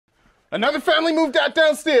Another family moved out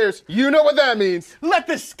downstairs. You know what that means. Let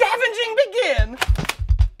the scavenging begin!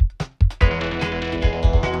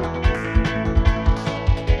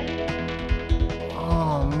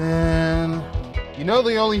 Oh, man. You know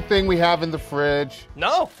the only thing we have in the fridge?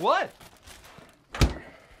 No, what?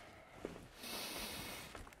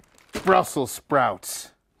 Brussels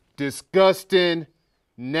sprouts. Disgusting,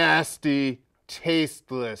 nasty,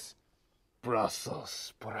 tasteless Brussels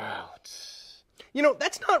sprouts. You know,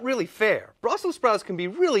 that's not really fair. Brussels sprouts can be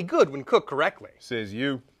really good when cooked correctly. Says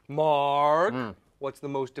you. Mark, what's the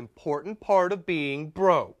most important part of being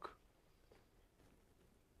broke?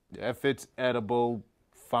 If it's edible,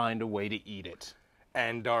 find a way to eat it.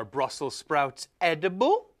 And are Brussels sprouts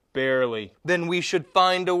edible? Barely. Then we should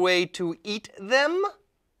find a way to eat them?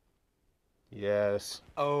 Yes.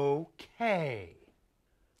 Okay.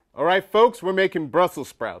 All right, folks, we're making Brussels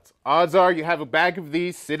sprouts. Odds are you have a bag of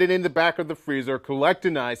these sitting in the back of the freezer,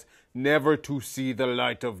 collecting ice, never to see the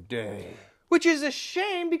light of day. Which is a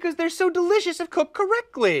shame because they're so delicious if cooked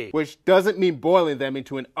correctly. Which doesn't mean boiling them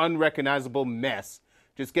into an unrecognizable mess.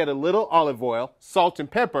 Just get a little olive oil, salt,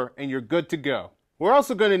 and pepper, and you're good to go. We're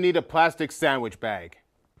also going to need a plastic sandwich bag.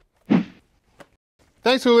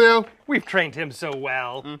 Thanks, Julio. We've trained him so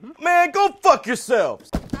well. Man, go fuck yourselves.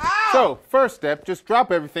 So, first step, just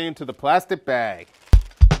drop everything into the plastic bag.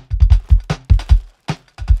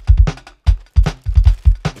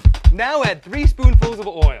 Now add 3 spoonfuls of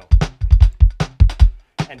oil.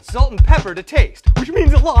 And salt and pepper to taste, which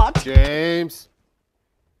means a lot. James.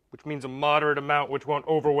 Which means a moderate amount which won't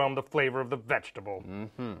overwhelm the flavor of the vegetable.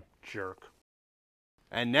 Jerk.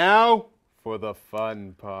 And now, for the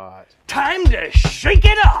fun part. Time to shake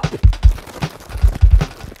it up!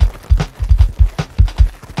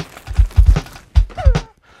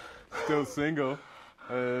 Still single,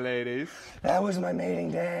 ladies. That was my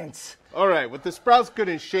mating dance. All right, with the sprouts good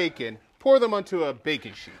and shaken, pour them onto a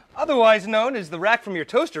baking sheet. Otherwise known as the rack from your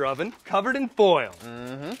toaster oven, covered in foil.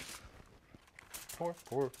 Pour,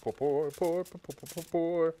 pour, pour, pour, pour, pour, pour, pour,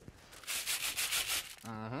 pour.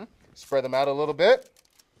 Spread them out a little bit.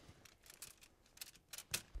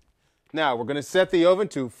 Now, we're going to set the oven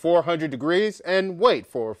to 400 degrees and wait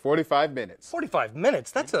for 45 minutes. 45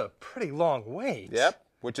 minutes? That's a pretty long wait. Yep,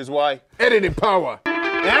 which is why editing power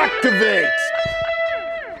activate!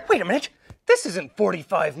 Wait a minute. This isn't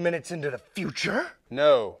 45 minutes into the future.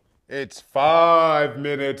 No, it's 5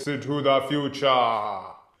 minutes into the future.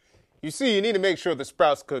 You see, you need to make sure the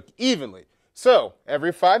sprouts cook evenly. So,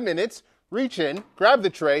 every 5 minutes, reach in, grab the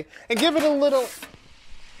tray, and give it a little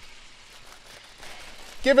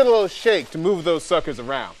shake to move those suckers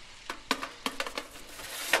around.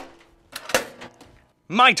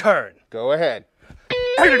 My turn. Go ahead.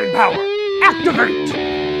 Editing power, activate!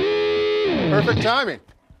 Perfect timing.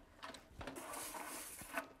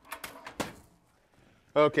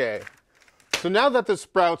 Okay, so now that the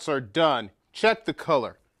sprouts are done, check the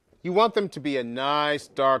color. You want them to be a nice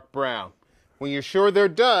dark brown. When you're sure they're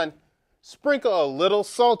done, sprinkle a little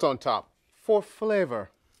salt on top for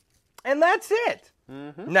flavor. And that's it.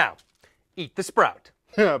 Now, eat the sprout.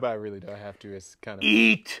 But I really don't have to. It's kind of...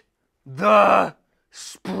 Eat the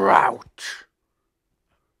sprout.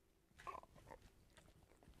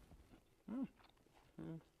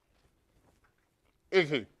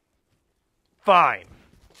 Icky. Fine.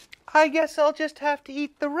 I guess I'll just have to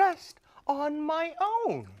eat the rest on my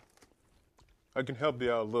own. I can help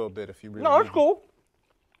you out a little bit if you really No, need it's cool.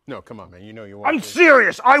 No, come on, man. You know you want I'm to.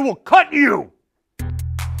 serious. I will cut you.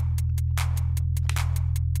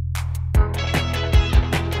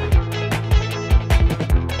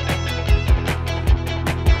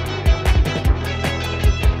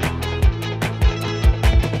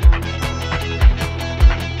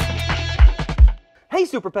 Hey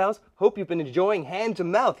Super Pals, hope you've been enjoying Hand to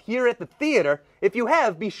Mouth here at the theater. If you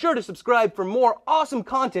have, be sure to subscribe for more awesome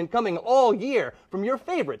content coming all year from your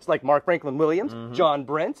favorites like Mark Franklin Williams, John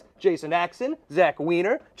Brence, Jason Axon, Zach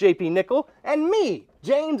Wiener, JP Nickel, and me,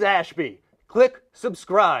 James Ashby. Click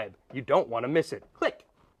subscribe. You don't want to miss it. Click.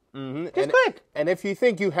 Just click. And if you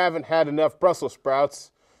think you haven't had enough Brussels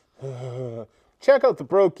sprouts, check out the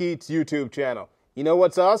Broke Eats YouTube channel. You know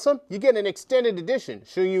what's awesome? You get an extended edition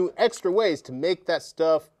showing you extra ways to make that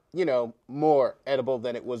stuff, you know, more edible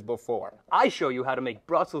than it was before. I show you how to make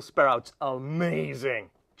Brussels sprouts amazing.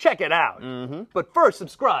 Check it out. But first,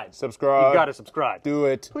 subscribe. Subscribe. You gotta subscribe. Do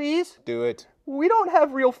it. Please? Do it. We don't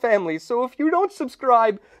have real families, so if you don't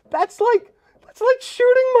subscribe, that's like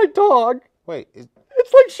shooting my dog. Wait,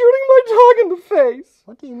 It's like shooting my dog in the face.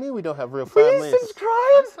 what do you mean we don't have real Please families? subscribe.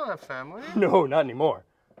 I still have family. No, not anymore.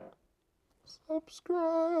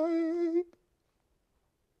 Subscribe.